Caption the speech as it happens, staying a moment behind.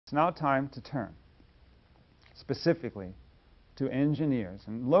It's now time to turn specifically to engineers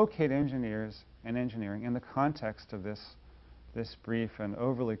and locate engineers and engineering in the context of this brief and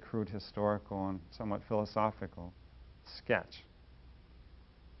overly crude historical and somewhat philosophical sketch.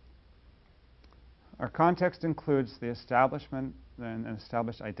 Our context includes the establishment and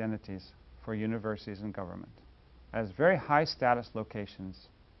established identities for universities and government as very high status locations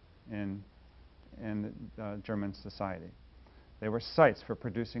in German society. They were sites for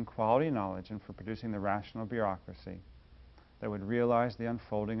producing quality knowledge and for producing the rational bureaucracy that would realize the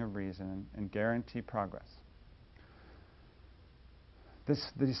unfolding of reason and guarantee progress.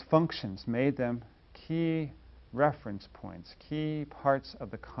 These functions made them key reference points, key parts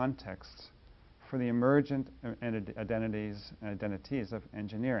of the context for the emergent identities of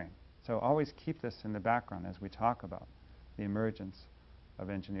engineering. So always keep this in the background as we talk about the emergence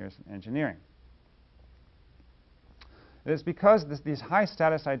of engineers and engineering. It is because these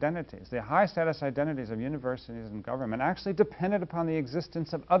high-status identities, the high-status identities of universities and government, actually depended upon the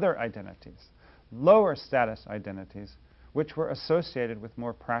existence of other identities, lower-status identities, which were associated with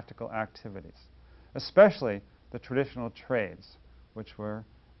more practical activities, especially the traditional trades, which were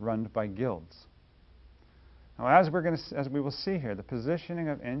run by guilds. Now, as we will see here, the positioning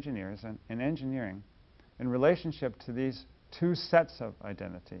of engineers and engineering in relationship to these two sets of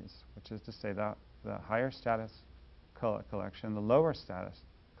identities, which is to say the higher status collection, the lower status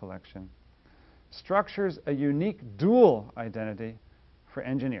collection, structures a unique dual identity for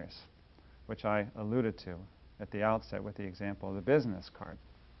engineers, which I alluded to at the outset with the example of the business card.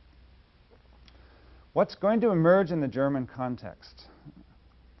 What's going to emerge in the German context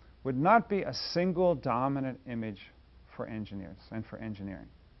would not be a single dominant image for engineers and for engineering,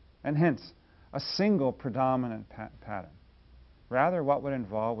 and hence a single predominant pattern. Rather, what would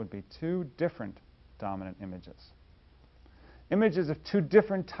involve would be two different dominant images. Images of two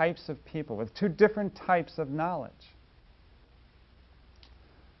different types of people with two different types of knowledge.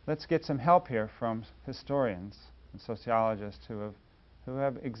 Let's get some help here from historians and sociologists who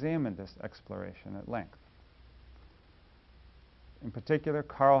have examined this exploration at length. In particular,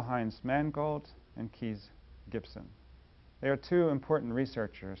 Karl-Heinz Manegold and Kees Gispen. They are two important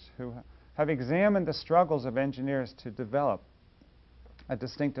researchers who have examined the struggles of engineers to develop a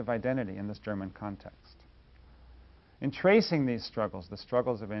distinctive identity in this German context. In tracing these struggles, the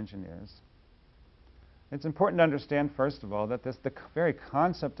struggles of engineers, it's important to understand, first of all, that the very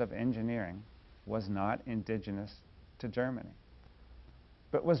concept of engineering was not indigenous to Germany,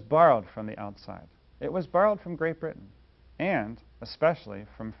 but was borrowed from the outside. It was borrowed from Great Britain, and especially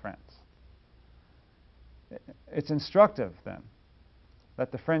from France. It's instructive, then,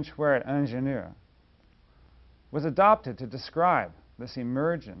 that the French word ingénieur was adopted to describe this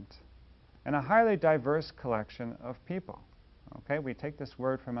emergent and a highly diverse collection of people. Okay, we take this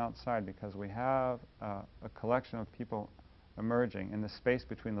word from outside because we have a collection of people emerging in the space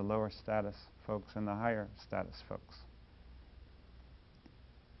between the lower status folks and the higher status folks.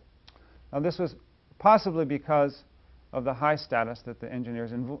 Now, this was possibly because of the high status that the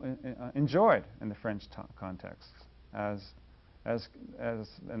engineers enjoyed in the French context, as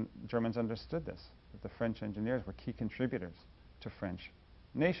Germans understood this, that the French engineers were key contributors to French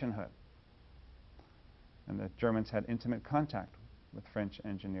nationhood. And the Germans had intimate contact with French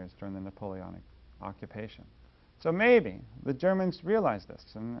engineers during the Napoleonic occupation. So maybe the Germans realized this,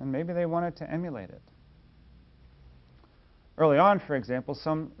 and maybe they wanted to emulate it. Early on, for example,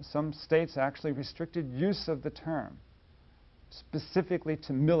 some states actually restricted use of the term specifically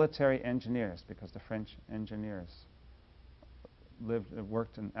to military engineers, because the French engineers lived,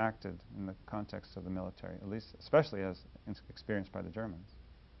 worked, and acted in the context of the military, at least, especially as experienced by the Germans.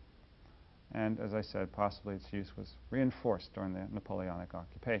 And as I said, possibly its use was reinforced during the Napoleonic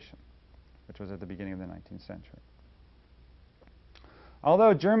occupation, which was at the beginning of the 19th century.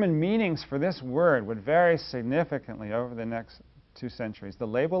 Although German meanings for this word would vary significantly over the next 2 centuries, the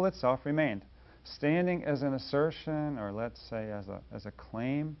label itself remained, standing as an assertion, or let's say as a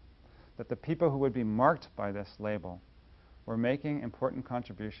claim, that the people who would be marked by this label were making important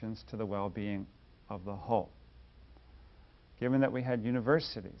contributions to the well-being of the whole. Given that we had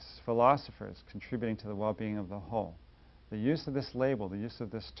universities, philosophers contributing to the well-being of the whole, the use of this label, the use of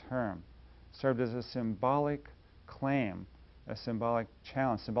this term, served as a symbolic claim, a symbolic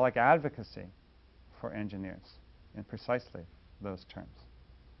challenge, symbolic advocacy for engineers in precisely those terms.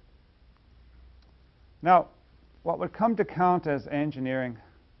 Now, what would come to count as engineering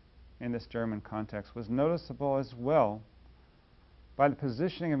in this German context was noticeable as well by the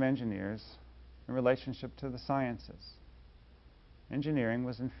positioning of engineers in relationship to the sciences. Engineering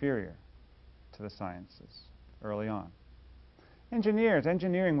was inferior to the sciences early on.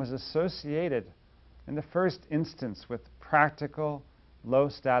 Engineering was associated in the first instance with practical,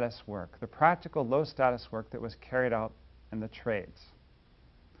 low-status work, the practical, low-status work that was carried out in the trades.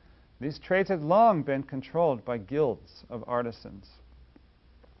 These trades had long been controlled by guilds of artisans,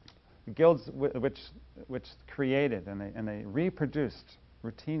 guilds which created and they reproduced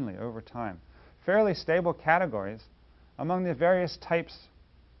routinely over time fairly stable categories among the various types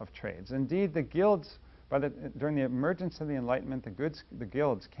of trades. Indeed, the guilds, during the emergence of the Enlightenment, the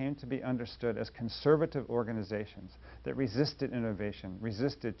guilds came to be understood as conservative organizations that resisted innovation,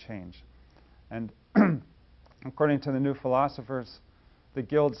 resisted change. And according to the new philosophers, the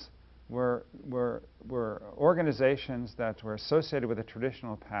guilds were organizations that were associated with a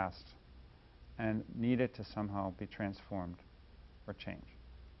traditional past and needed to somehow be transformed or changed.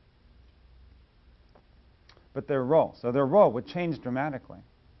 But their role would change dramatically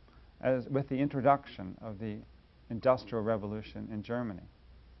as with the introduction of the Industrial Revolution in Germany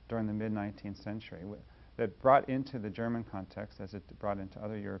during the mid-19th century, that brought into the German context, as it brought into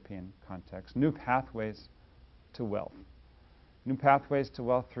other European contexts, new pathways to wealth. New pathways to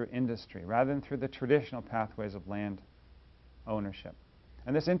wealth through industry, rather than through the traditional pathways of land ownership.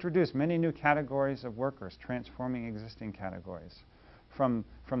 And this introduced many new categories of workers, transforming existing categories, from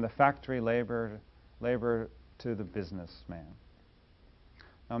the factory labor to the businessman.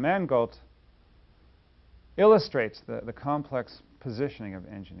 Now, Manegold illustrates the complex positioning of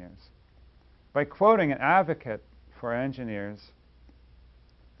engineers by quoting an advocate for engineers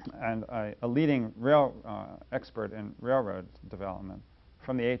and a leading expert in railroad development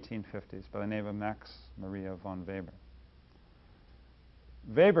from the 1850s by the name of Max Maria von Weber.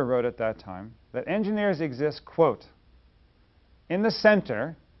 Weber wrote at that time that engineers exist, quote, in the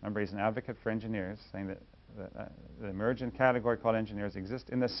center. Remember, he's an advocate for engineers, saying that the emergent category called engineers exist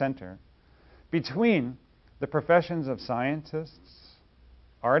in the center between the professions of scientists,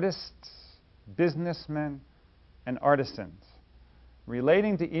 artists, businessmen, and artisans,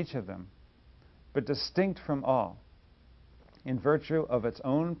 relating to each of them, but distinct from all, in virtue of its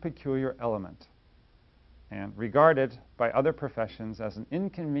own peculiar element, and regarded by other professions as an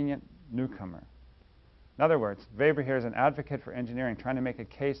inconvenient newcomer. In other words, Weber here is an advocate for engineering, trying to make a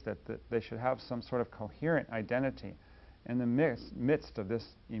case that they should have some sort of coherent identity in the midst of this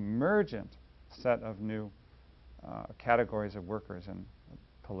emergent set of new categories of workers in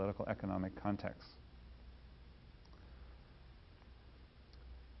political, economic contexts.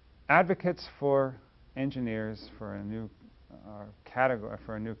 Advocates for engineers for a new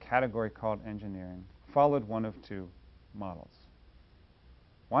category called engineering followed one of two models.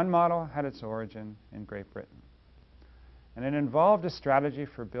 One model had its origin in Great Britain, and it involved a strategy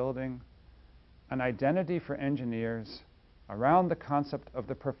for building an identity for engineers around the concept of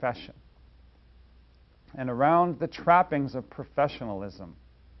the profession and around the trappings of professionalism.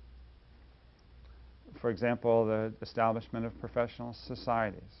 For example, the establishment of professional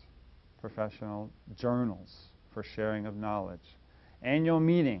societies, professional journals for sharing of knowledge, annual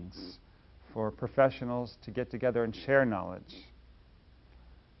meetings for professionals to get together and share knowledge.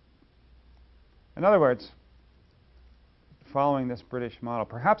 In other words, following this British model,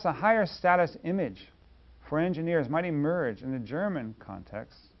 perhaps a higher status image for engineers might emerge in the German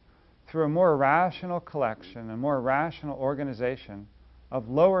context through a more rational collection, a more rational organization of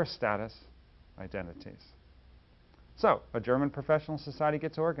lower status identities. So, a German professional society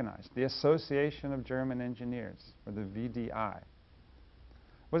gets organized. The Association of German Engineers, or the VDI,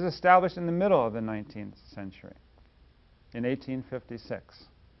 was established in the middle of the 19th century, in 1856.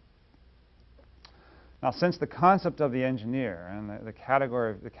 Now, since the concept of the engineer and the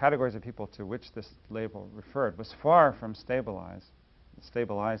categories of people to which this label referred was far from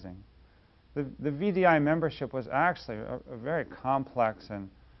stabilizing, the VDI membership was actually a very complex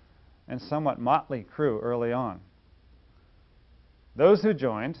and somewhat motley crew early on. Those who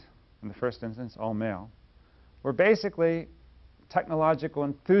joined, in the first instance all male, were basically technological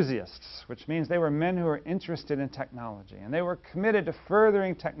enthusiasts, which means they were men who were interested in technology, and they were committed to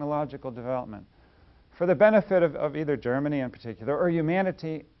furthering technological development for the benefit of either Germany in particular or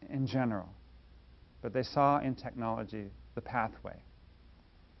humanity in general. But they saw in technology the pathway.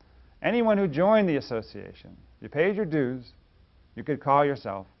 Anyone who joined the association, you paid your dues, you could call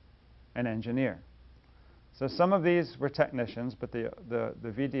yourself an engineer. So some of these were technicians, but the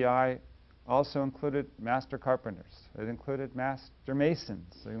VDI also included master carpenters. It included master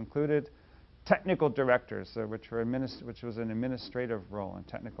masons. It included technical directors, which was an administrative role in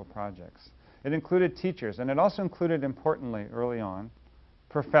technical projects. It included teachers, and it also included, importantly, early on,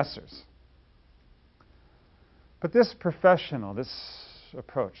 professors. But this professional, this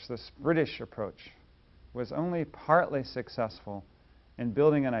approach, this British approach was only partly successful in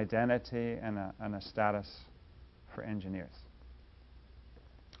building an identity and a status for engineers.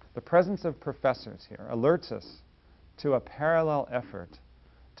 The presence of professors here alerts us to a parallel effort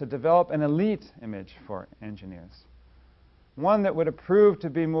to develop an elite image for engineers, one that would prove to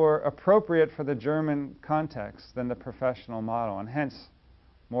be more appropriate for the German context than the professional model, and hence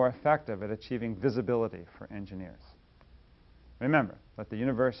more effective at achieving visibility for engineers. Remember that the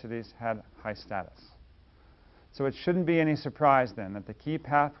universities had high status. So it shouldn't be any surprise then that the key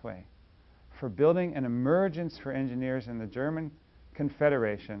pathway for building an emergence for engineers in the German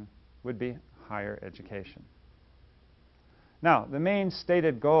Confederation would be higher education. Now, the main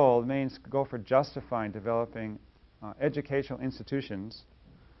stated goal, the main goal for justifying developing educational institutions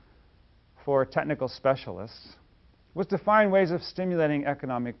for technical specialists was to find ways of stimulating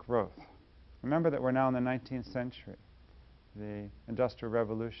economic growth. Remember that we're now in the 19th century. The Industrial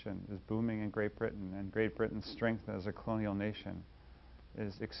Revolution is booming in Great Britain, and Great Britain's strength as a colonial nation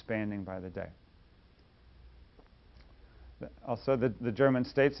is expanding by the day. Also, the German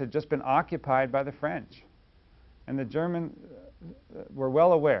states had just been occupied by the French, and the Germans were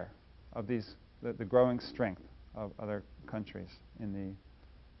well aware of the growing strength of other countries in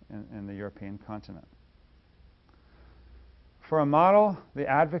the European continent. For a model, the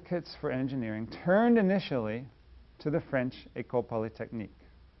advocates for engineering turned initially to the French École Polytechnique,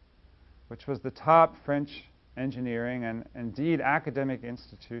 which was the top French engineering and indeed academic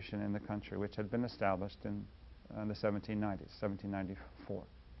institution in the country, which had been established in the 1790s, 1794.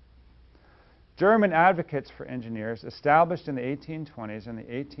 German advocates for engineers established in the 1820s and the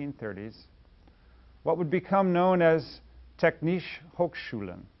 1830s what would become known as Technische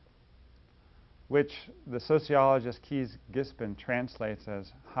Hochschulen, which the sociologist Kees Gispen translates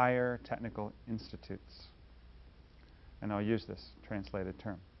as higher technical institutes. And I'll use this translated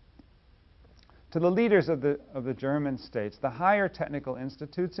term. To the leaders of the German states, the higher technical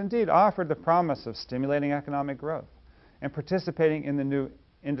institutes indeed offered the promise of stimulating economic growth and participating in the new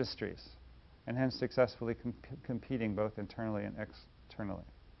industries, and hence successfully competing both internally and externally.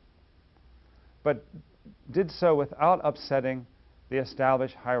 But did so without upsetting the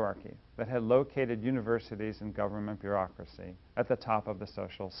established hierarchy that had located universities and government bureaucracy at the top of the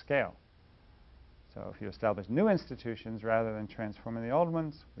social scale. So if you establish new institutions rather than transforming the old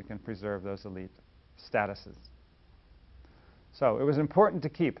ones, we can preserve those elite statuses. So it was important to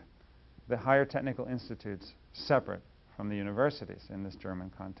keep the higher technical institutes separate from the universities in this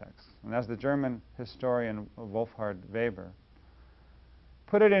German context. And as the German historian Wolfgang Weber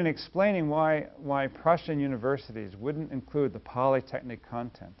put it in explaining why Prussian universities wouldn't include the polytechnic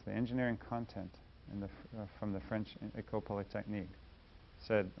content, the engineering content from the French École Polytechnique,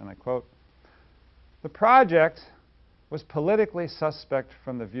 said, and I quote, "The project was politically suspect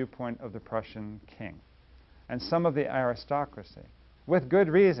from the viewpoint of the Prussian king and some of the aristocracy, with good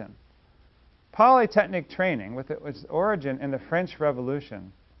reason. Polytechnic training, with its origin in the French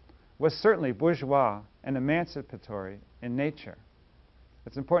Revolution, was certainly bourgeois and emancipatory in nature."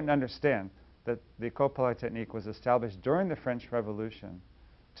 It's important to understand that the École Polytechnique was established during the French Revolution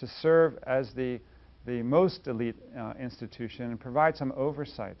to serve as the most elite institution and provide some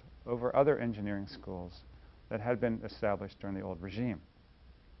oversight over other engineering schools that had been established during the old regime.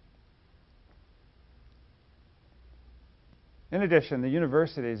 In addition, the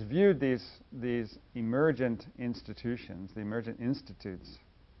universities viewed these emergent institutions, the emergent institutes,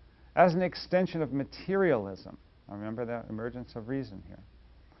 as an extension of materialism. Now remember that emergence of reason here.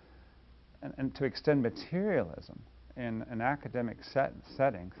 And to extend materialism in an academic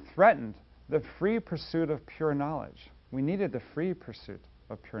setting threatened the free pursuit of pure knowledge. We needed the free pursuit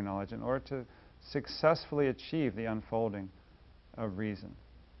of pure knowledge in order to successfully achieve the unfolding of reason.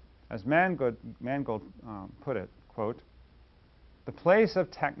 As Manegold put it, quote, "The place of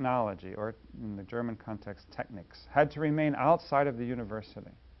technology, or in the German context, technics, had to remain outside of the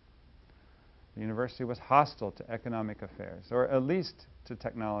university. The university was hostile to economic affairs, or at least to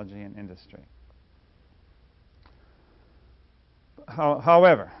technology and industry."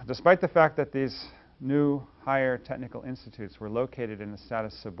 However, despite the fact that these new higher technical institutes were located in a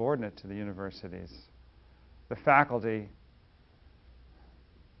status subordinate to the universities, the faculty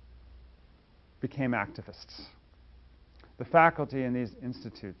became activists. The faculty in these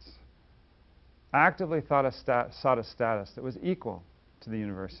institutes actively sought a status that was equal to the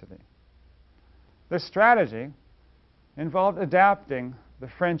university. Their strategy involved adapting the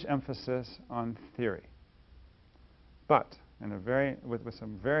French emphasis on theory, but with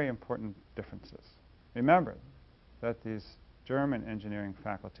some very important differences. Remember that these German engineering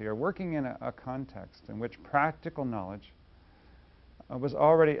faculty are working in a context in which practical knowledge was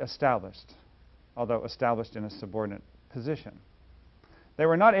already established although established in a subordinate position. They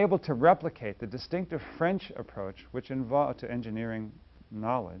were not able to replicate the distinctive French approach to engineering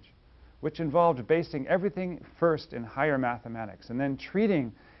knowledge, which involved basing everything first in higher mathematics and then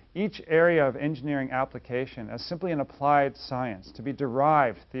treating each area of engineering application as simply an applied science to be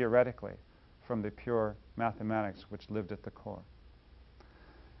derived theoretically from the pure mathematics which lived at the core.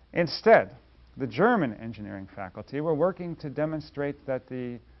 Instead, the German engineering faculty were working to demonstrate that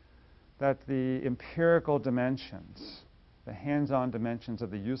the empirical dimensions, the hands-on dimensions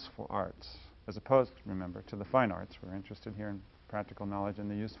of the useful arts, as opposed, remember, to the fine arts. We're interested here in practical knowledge and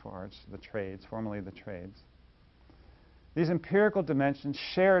the useful arts, the trades, formerly the trades. These empirical dimensions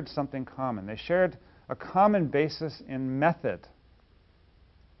shared something common. They shared a common basis in method.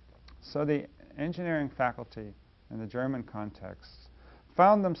 So the engineering faculty in the German context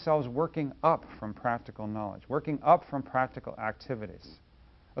found themselves working up from practical knowledge, working up from practical activities,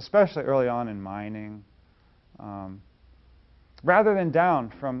 especially early on in mining, rather than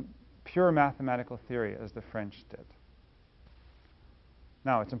down from pure mathematical theory as the French did.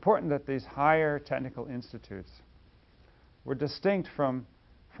 Now, it's important that these higher technical institutes were distinct from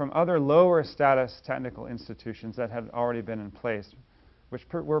other lower status technical institutions that had already been in place, which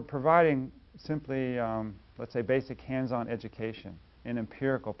were providing simply, let's say, basic hands-on education in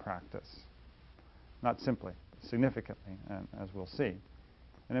empirical practice. Not simply, significantly, as we'll see.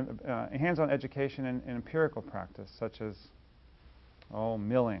 And hands-on education in empirical practice, such as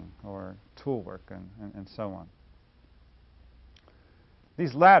milling or tool work and so on.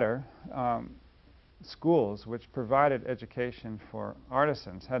 These latter schools, which provided education for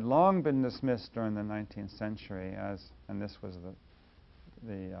artisans, had long been dismissed during the 19th century as, and this was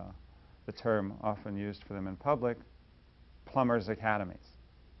the term often used for them in public, plumbers' academies.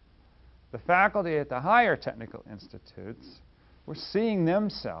 The faculty at the higher technical institutes were seeing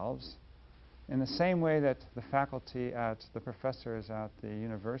themselves in the same way that the faculty the professors at the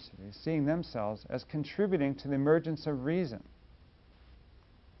universities, seeing themselves as contributing to the emergence of reason.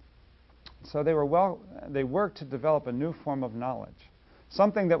 So they worked to develop a new form of knowledge,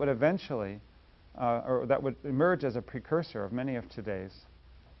 something that would eventually, or that would emerge as a precursor of many of today's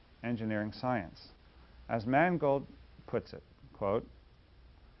engineering science. As Manegold puts it, quote,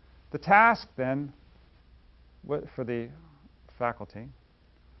 "The task then for the faculty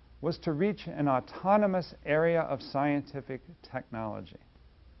was to reach an autonomous area of scientific technology."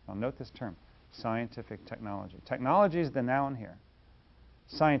 Now note this term, scientific technology. Technology is the noun here.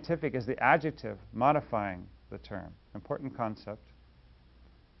 Scientific is the adjective modifying the term. Important concept,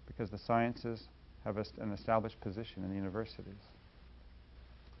 because the sciences have an established position in the universities.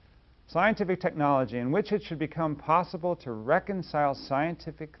 Scientific technology in which it should become possible to reconcile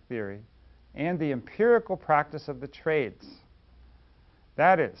scientific theory and the empirical practice of the trades.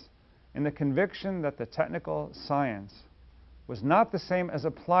 That is, in the conviction that the technical science was not the same as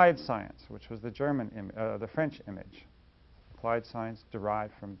applied science, which was the French image. Applied science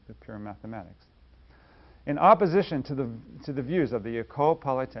derived from the pure mathematics, in opposition to the views of the École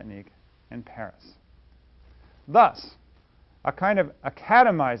Polytechnique in Paris. Thus, a kind of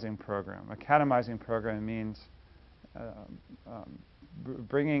academizing program. Academizing program means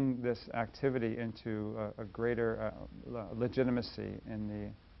bringing this activity into a greater legitimacy in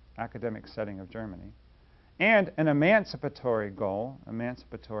the academic setting of Germany, and an emancipatory goal,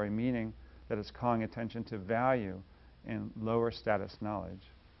 emancipatory meaning that is calling attention to value in lower status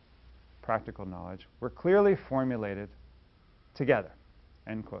knowledge, practical knowledge, were clearly formulated together,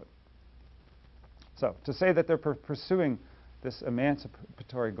 end quote. So, to say that they're pursuing this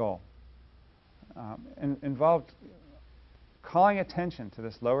emancipatory goal involved calling attention to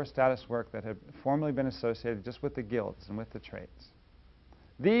this lower status work that had formerly been associated just with the guilds and with the trades.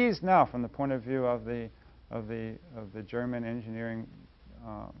 These now, from the point of view of the German engineering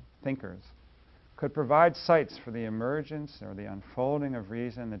thinkers, could provide sites for the emergence or the unfolding of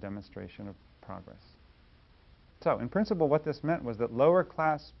reason, the demonstration of progress. So, in principle, what this meant was that lower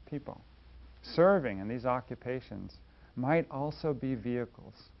class people serving in these occupations might also be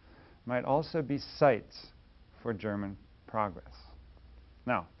vehicles, might also be sites for German progress.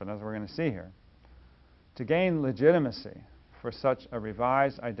 Now, but as we're going to see here, to gain legitimacy for such a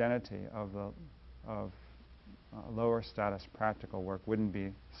revised identity of lower status practical work wouldn't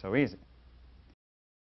be so easy.